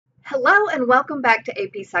Hello and welcome back to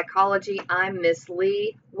AP Psychology. I'm Miss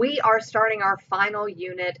Lee. We are starting our final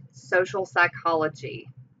unit, Social Psychology.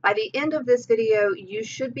 By the end of this video, you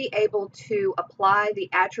should be able to apply the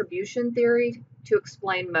attribution theory to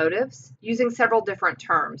explain motives using several different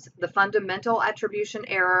terms: the fundamental attribution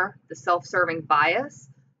error, the self-serving bias,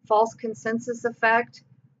 false consensus effect,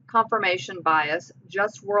 confirmation bias,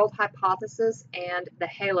 just world hypothesis, and the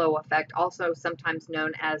halo effect, also sometimes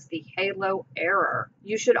known as the halo error.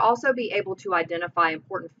 You should also be able to identify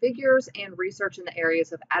important figures and research in the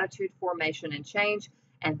areas of attitude formation and change,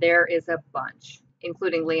 and there is a bunch,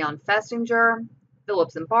 including Leon Festinger, Philip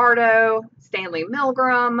Zimbardo, Stanley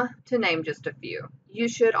Milgram, to name just a few. You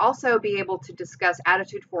should also be able to discuss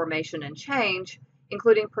attitude formation and change,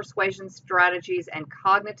 including persuasion strategies and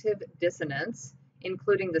cognitive dissonance,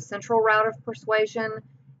 including the central route of persuasion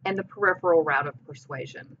and the peripheral route of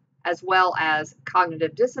persuasion, as well as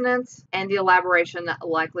cognitive dissonance and the elaboration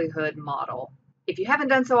likelihood model. If you haven't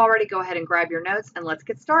done so already, go ahead and grab your notes and let's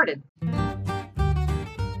get started.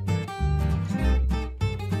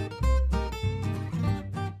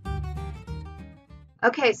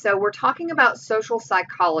 Okay, so we're talking about social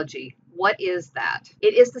psychology. What is that?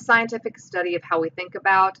 It is the scientific study of how we think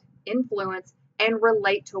about, influence, and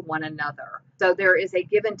relate to one another. So there is a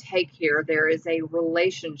give and take here. There is a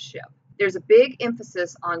relationship. There's a big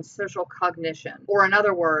emphasis on social cognition, or in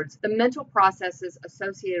other words, the mental processes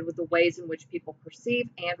associated with the ways in which people perceive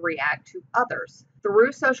and react to others.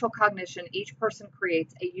 Through social cognition, each person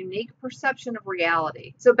creates a unique perception of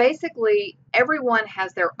reality. So basically, everyone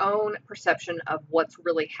has their own perception of what's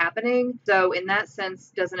really happening. So in that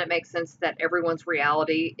sense, doesn't it make sense that everyone's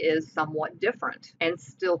reality is somewhat different and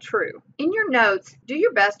still true? In your notes, do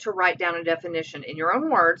your best to write down a definition in your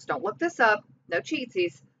own words. Don't look this up, no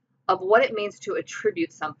cheatsies, of what it means to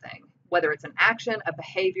attribute something, whether it's an action, a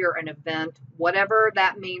behavior, an event, whatever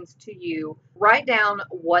that means to you. Write down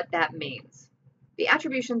what that means. The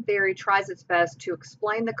attribution theory tries its best to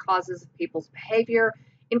explain the causes of people's behavior,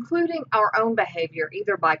 including our own behavior,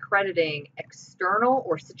 either by crediting external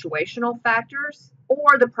or situational factors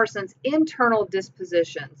or the person's internal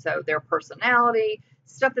disposition, so their personality,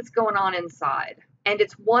 stuff that's going on inside. And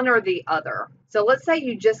it's one or the other. So let's say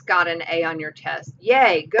you just got an A on your test.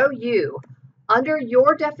 Yay, go you. Under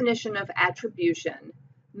your definition of attribution,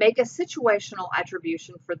 make a situational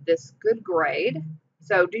attribution for this good grade.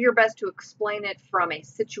 So do your best to explain it from a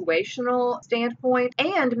situational standpoint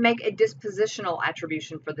and make a dispositional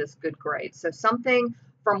attribution for this good grade. So something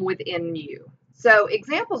from within you. So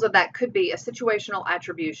examples of that could be a situational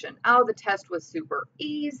attribution. Oh, the test was super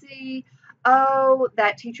easy. Oh,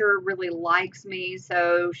 that teacher really likes me,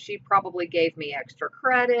 so she probably gave me extra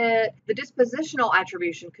credit. The dispositional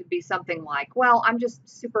attribution could be something like, well, I'm just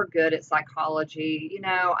super good at psychology.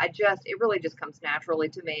 It really just comes naturally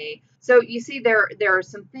to me. So you see there are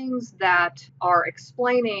some things that are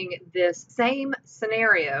explaining this same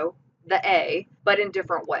scenario, the A, but in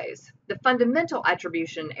different ways. The fundamental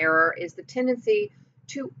attribution error is the tendency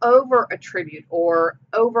to over-attribute or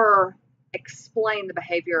over-explain the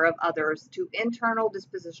behavior of others to internal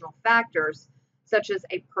dispositional factors, such as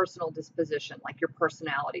a personal disposition, like your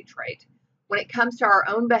personality trait. When it comes to our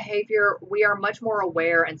own behavior, we are much more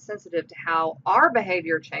aware and sensitive to how our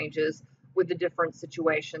behavior changes with the different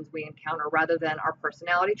situations we encounter rather than our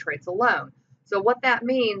personality traits alone. So what that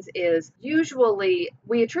means is usually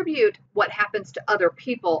we attribute what happens to other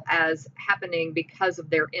people as happening because of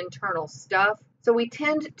their internal stuff. So we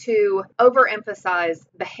tend to overemphasize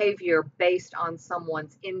behavior based on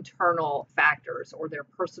someone's internal factors or their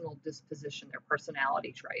personal disposition, their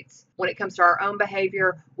personality traits. When it comes to our own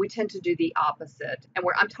behavior, we tend to do the opposite. And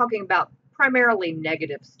I'm talking about primarily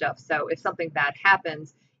negative stuff. So if something bad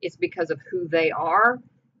happens, it's because of who they are.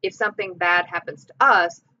 If something bad happens to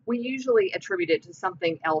us, we usually attribute it to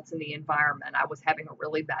something else in the environment. I was having a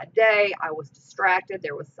really bad day. I was distracted.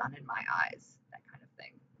 There was sun in my eyes, that kind of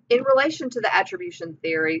thing. In relation to the attribution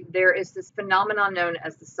theory, there is this phenomenon known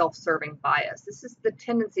as the self-serving bias. This is the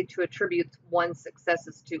tendency to attribute one's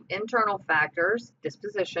successes to internal factors,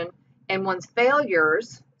 disposition, and one's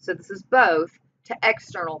failures, so this is both, to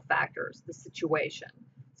external factors, the situation.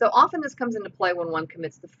 So often this comes into play when one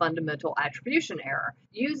commits the fundamental attribution error.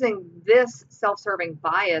 Using this self-serving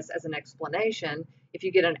bias as an explanation, if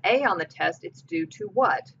you get an A on the test, it's due to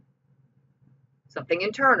what? Something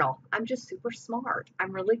internal. I'm just super smart.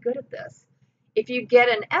 I'm really good at this. If you get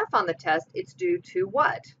an F on the test, it's due to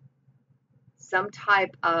what? Some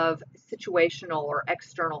type of situational or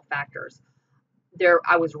external factors.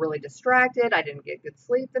 I was really distracted. I didn't get good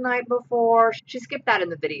sleep the night before. She skipped that in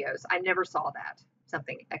the videos. I never saw that.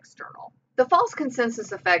 something external. The false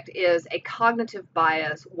consensus effect is a cognitive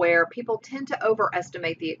bias where people tend to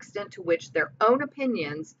overestimate the extent to which their own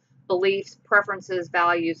opinions, beliefs, preferences,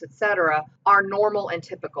 values, etc., are normal and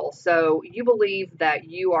typical. So you believe that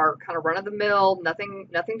you are kind of run of the mill, nothing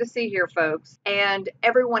to see here, folks, and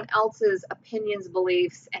everyone else's opinions,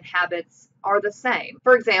 beliefs, and habits are the same.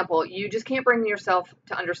 For example, you just can't bring yourself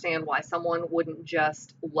to understand why someone wouldn't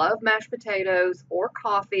just love mashed potatoes or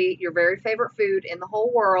coffee, your very favorite food in the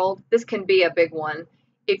whole world. This can be a big one.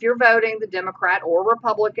 If you're voting the Democrat or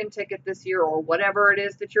Republican ticket this year, or whatever it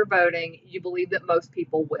is that you're voting, you believe that most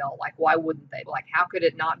people will. Like, why wouldn't they? Like, how could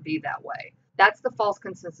it not be that way? That's the false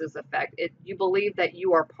consensus effect. You believe that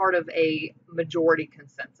you are part of a majority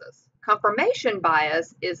consensus. Confirmation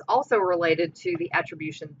bias is also related to the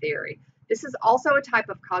attribution theory. This is also a type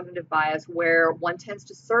of cognitive bias where one tends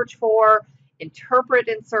to search for, interpret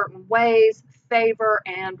in certain ways, favor,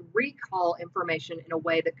 and recall information in a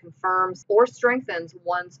way that confirms or strengthens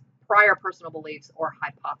one's prior personal beliefs or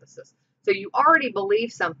hypothesis. So you already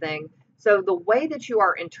believe something, so the way that you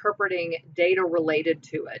are interpreting data related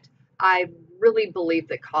to it, I really believe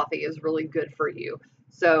that coffee is really good for you.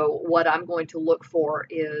 So what I'm going to look for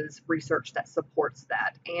is research that supports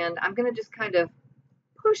that. And I'm going to just kind of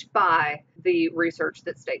push by the research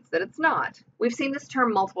that states that it's not. We've seen this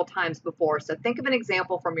term multiple times before, so think of an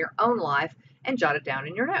example from your own life and jot it down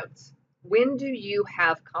in your notes. When do you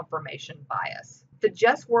have confirmation bias? The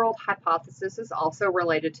just world hypothesis is also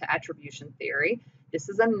related to attribution theory. This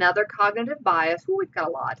is another cognitive bias, we've got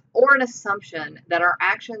a lot, or an assumption that our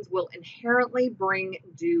actions will inherently bring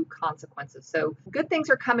due consequences. So good things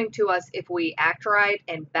are coming to us if we act right,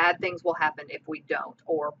 and bad things will happen if we don't,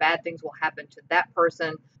 or bad things will happen to that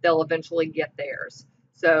person, they'll eventually get theirs.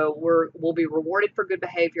 So we'll be rewarded for good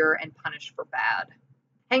behavior and punished for bad.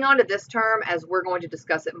 Hang on to this term as we're going to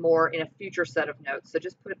discuss it more in a future set of notes, so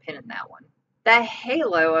just put a pin in that one. The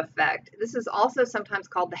halo effect. This is also sometimes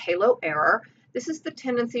called the halo error. This is the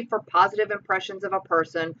tendency for positive impressions of a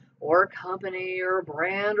person or a company or a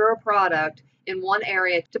brand or a product in one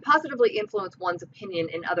area to positively influence one's opinion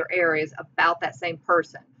in other areas about that same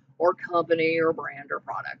person or company or brand or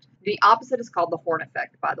product. The opposite is called the horn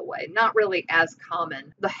effect, by the way, not really as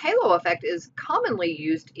common. The halo effect is commonly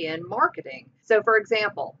used in marketing. So for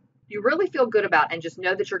example, you really feel good about and just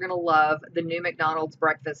know that you're going to love the new McDonald's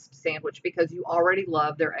breakfast sandwich because you already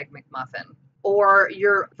love their Egg McMuffin. Or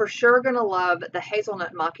you're for sure going to love the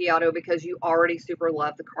hazelnut macchiato because you already super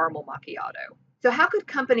love the caramel macchiato. So how could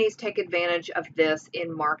companies take advantage of this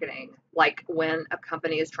in marketing, like when a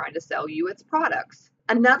company is trying to sell you its products?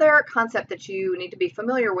 Another concept that you need to be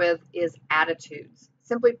familiar with is attitudes.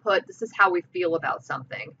 Simply put, this is how we feel about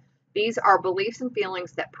something. These are beliefs and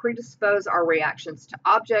feelings that predispose our reactions to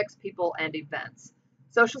objects, people, and events.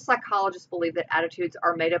 Social psychologists believe that attitudes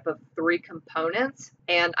are made up of 3 components,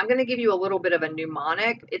 and I'm going to give you a little bit of a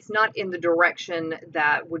mnemonic. It's not in the direction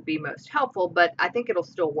that would be most helpful, but I think it'll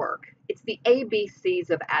still work. It's the ABCs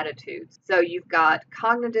of attitudes. So you've got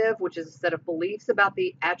cognitive, which is a set of beliefs about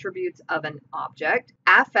the attributes of an object,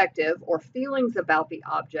 affective, or feelings about the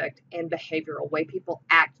object, and behavioral, way people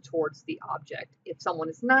act towards the object. If someone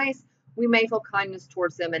is nice, we may feel kindness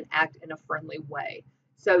towards them and act in a friendly way.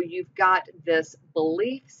 So you've got this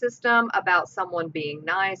belief system about someone being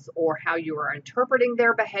nice or how you are interpreting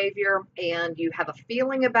their behavior, and you have a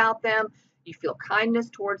feeling about them, you feel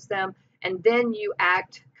kindness towards them, and then you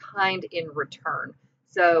act kind in return.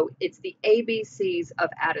 So it's the ABCs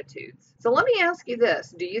of attitudes. So let me ask you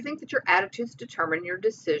this. Do you think that your attitudes determine your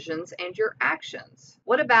decisions and your actions?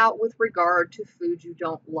 What about with regard to food you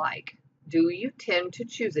don't like? Do you tend to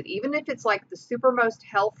choose it? Even if it's like the super most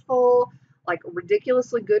healthful, like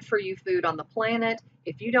ridiculously good for you food on the planet,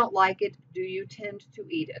 if you don't like it, do you tend to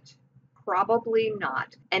eat it? Probably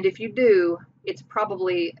not. And if you do, it's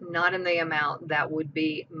probably not in the amount that would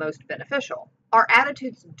be most beneficial. Our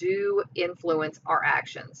attitudes do influence our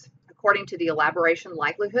actions. According to the elaboration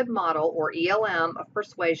likelihood model, or ELM, of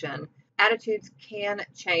persuasion, attitudes can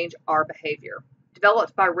change our behavior.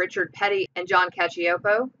 Developed by Richard Petty and John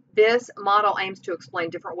Cacioppo, this model aims to explain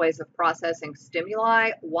different ways of processing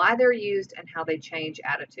stimuli, why they're used, and how they change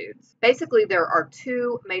attitudes. Basically, there are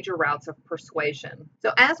 2 major routes of persuasion.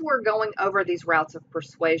 So as we're going over these routes of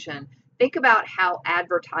persuasion, think about how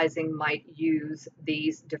advertising might use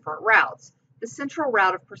these different routes. The central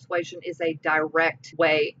route of persuasion is a direct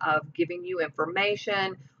way of giving you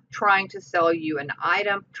information, trying to sell you an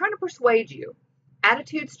item, trying to persuade you.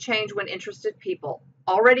 Attitudes change when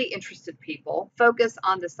already interested people focus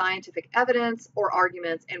on the scientific evidence or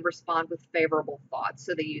arguments and respond with favorable thoughts.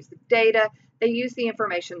 So they use the data, They use the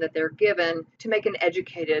information that they're given to make an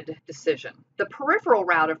educated decision. The peripheral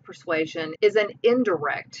route of persuasion is an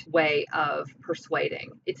indirect way of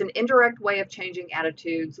persuading. It's an indirect way of changing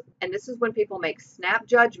attitudes, and this is when people make snap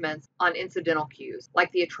judgments on incidental cues,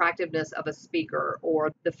 like the attractiveness of a speaker,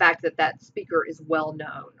 or the fact that that speaker is well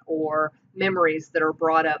known, or memories that are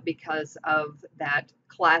brought up because of that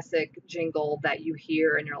classic jingle that you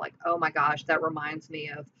hear and you're like, oh my gosh, that reminds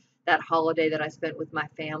me of that holiday that I spent with my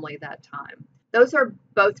family that time. Those are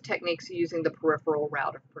both techniques using the peripheral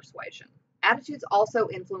route of persuasion. Attitudes also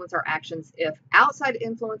influence our actions if outside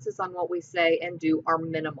influences on what we say and do are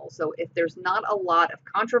minimal. So if there's not a lot of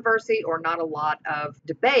controversy or not a lot of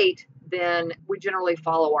debate, then we generally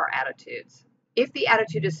follow our attitudes. If the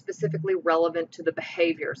attitude is specifically relevant to the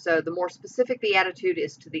behavior, so the more specific the attitude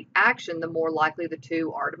is to the action, the more likely the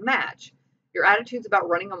two are to match. Your attitudes about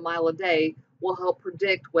running a mile a day will help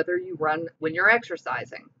predict whether you run when you're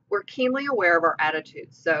exercising. We're keenly aware of our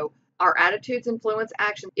attitudes. So our attitudes influence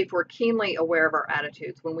action if we're keenly aware of our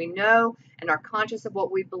attitudes. When we know and are conscious of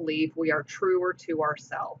what we believe, we are truer to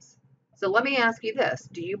ourselves. So let me ask you this.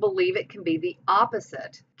 Do you believe it can be the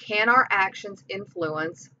opposite? Can our actions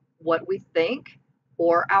influence what we think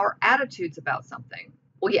or our attitudes about something?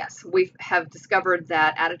 Well, yes, we have discovered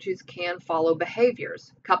that attitudes can follow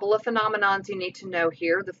behaviors. A couple of phenomenons you need to know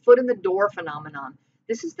here. The foot in the door phenomenon.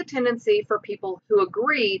 This is the tendency for people who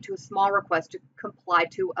agree to a small request to comply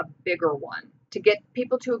to a bigger one. To get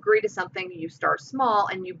people to agree to something, you start small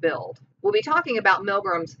and you build. We'll be talking about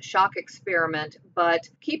Milgram's shock experiment, but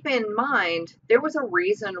keep in mind there was a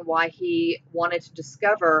reason why he wanted to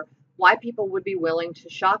discover why people would be willing to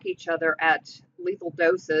shock each other at lethal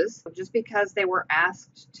doses just because they were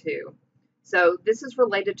asked to. So this is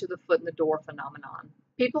related to the foot in the door phenomenon.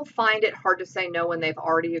 People find it hard to say no when they've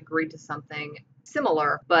already agreed to something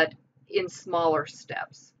similar, but in smaller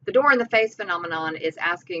steps. The door in the face phenomenon is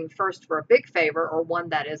asking first for a big favor or one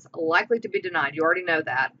that is likely to be denied. You already know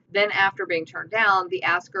that. Then after being turned down, the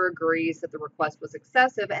asker agrees that the request was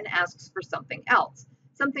excessive and asks for something else,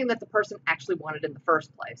 something that the person actually wanted in the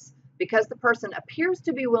first place. Because the person appears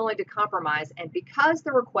to be willing to compromise and because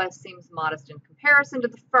the request seems modest in comparison to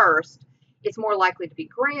the first, it's more likely to be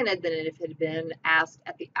granted than if it had been asked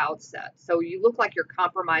at the outset. So you look like you're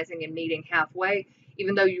compromising and meeting halfway,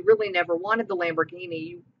 even though you really never wanted the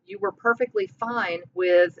Lamborghini. You were perfectly fine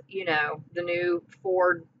with, the new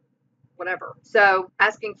Ford, whatever. So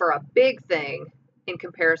asking for a big thing in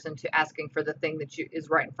comparison to asking for the thing that is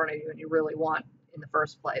right in front of you and you really want in the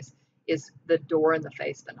first place is the door in the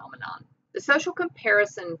face phenomenon. The social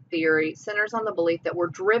comparison theory centers on the belief that we're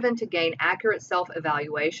driven to gain accurate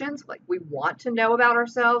self-evaluations, like we want to know about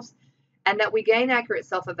ourselves, and that we gain accurate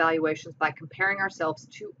self-evaluations by comparing ourselves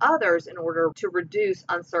to others in order to reduce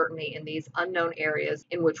uncertainty in these unknown areas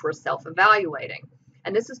in which we're self-evaluating.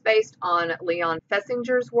 And this is based on Leon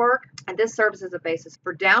Fessinger's work, and this serves as a basis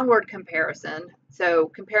for downward comparison, so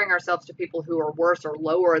comparing ourselves to people who are worse or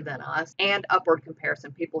lower than us, and upward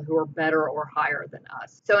comparison, people who are better or higher than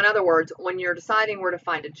us. So in other words, when you're deciding where to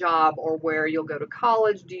find a job or where you'll go to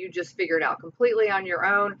college, do you just figure it out completely on your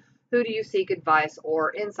own? Who do you seek advice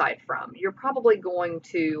or insight from? You're probably going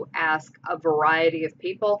to ask a variety of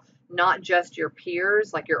people, not just your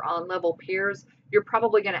peers, like your on-level peers. You're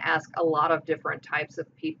probably going to ask a lot of different types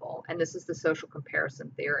of people, and this is the social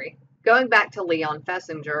comparison theory. Going back to Leon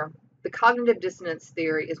Fessinger, the cognitive dissonance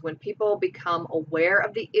theory is when people become aware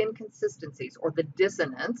of the inconsistencies or the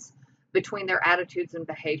dissonance between their attitudes and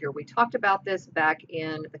behavior. We talked about this back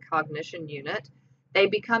in the cognition unit. They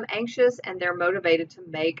become anxious and they're motivated to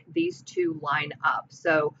make these two line up.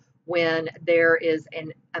 So when there is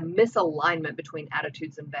a misalignment between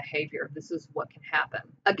attitudes and behavior, this is what can happen.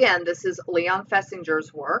 Again, this is Leon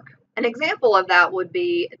Fessinger's work. An example of that would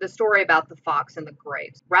be the story about the fox and the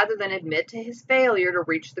grapes. Rather than admit to his failure to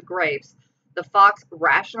reach the grapes, the fox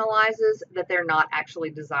rationalizes that they're not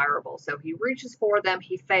actually desirable. So he reaches for them,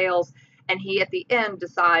 he fails, and he at the end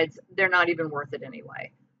decides they're not even worth it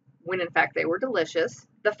anyway, when in fact they were delicious.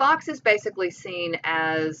 The fox is basically seen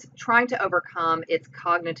as trying to overcome its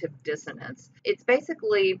cognitive dissonance. It's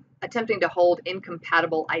basically attempting to hold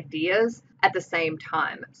incompatible ideas at the same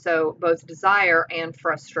time. So both desire and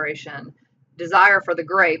frustration. Desire for the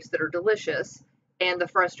grapes that are delicious and the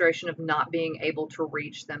frustration of not being able to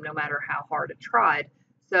reach them no matter how hard it tried.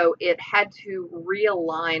 So it had to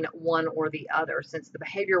realign one or the other. Since the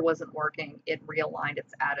behavior wasn't working, it realigned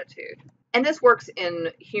its attitude. And this works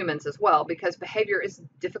in humans as well because behavior is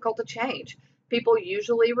difficult to change. People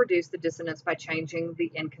usually reduce the dissonance by changing the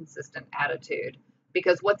inconsistent attitude.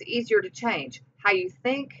 Because what's easier to change, how you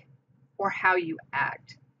think or how you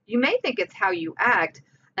act? You may think it's how you act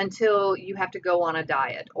until you have to go on a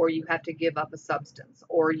diet, or you have to give up a substance,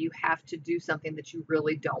 or you have to do something that you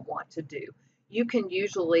really don't want to do. You can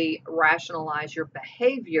usually rationalize your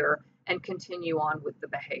behavior and continue on with the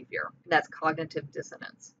behavior. That's cognitive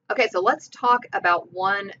dissonance. Okay, so let's talk about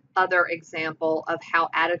one other example of how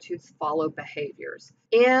attitudes follow behaviors.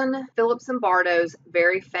 In Philip Zimbardo's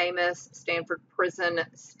very famous Stanford prison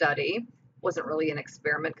study, wasn't really an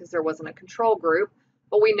experiment because there wasn't a control group,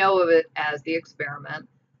 but we know of it as the experiment.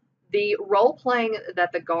 The role playing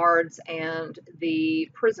that the guards and the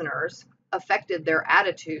prisoners affected their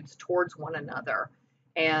attitudes towards one another.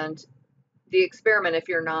 And the experiment, if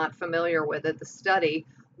you're not familiar with it, the study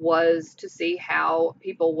was to see how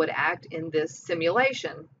people would act in this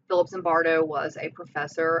simulation. Philip Zimbardo was a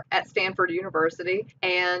professor at Stanford University,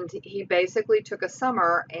 and he basically took a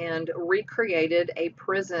summer and recreated a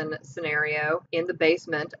prison scenario in the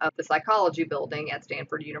basement of the psychology building at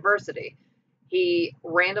Stanford University. He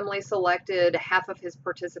randomly selected half of his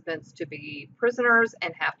participants to be prisoners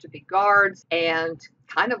and half to be guards, and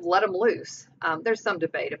kind of let them loose. There's some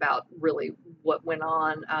debate about really what went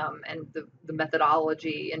on and the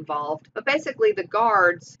methodology involved. But basically, the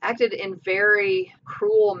guards acted in very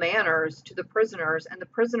cruel manners to the prisoners, and the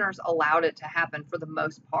prisoners allowed it to happen for the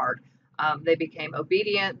most part. They became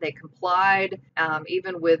obedient, they complied,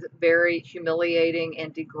 even with very humiliating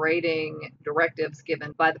and degrading directives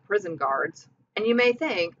given by the prison guards. And you may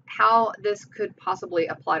think how this could possibly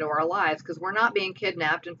apply to our lives, because we're not being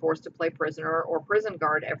kidnapped and forced to play prisoner or prison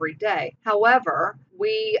guard every day. However,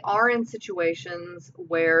 we are in situations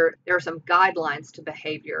where there are some guidelines to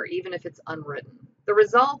behavior, even if it's unwritten. The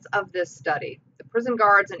results of this study, the prison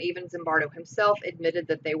guards and even Zimbardo himself admitted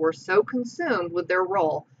that they were so consumed with their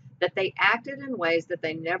role that they acted in ways that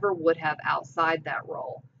they never would have outside that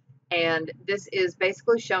role. And this is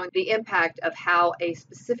basically showing the impact of how a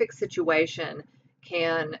specific situation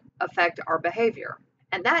can affect our behavior.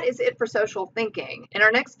 And that is it for social thinking. In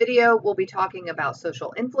our next video, we'll be talking about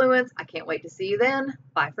social influence. I can't wait to see you then.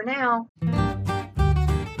 Bye for now.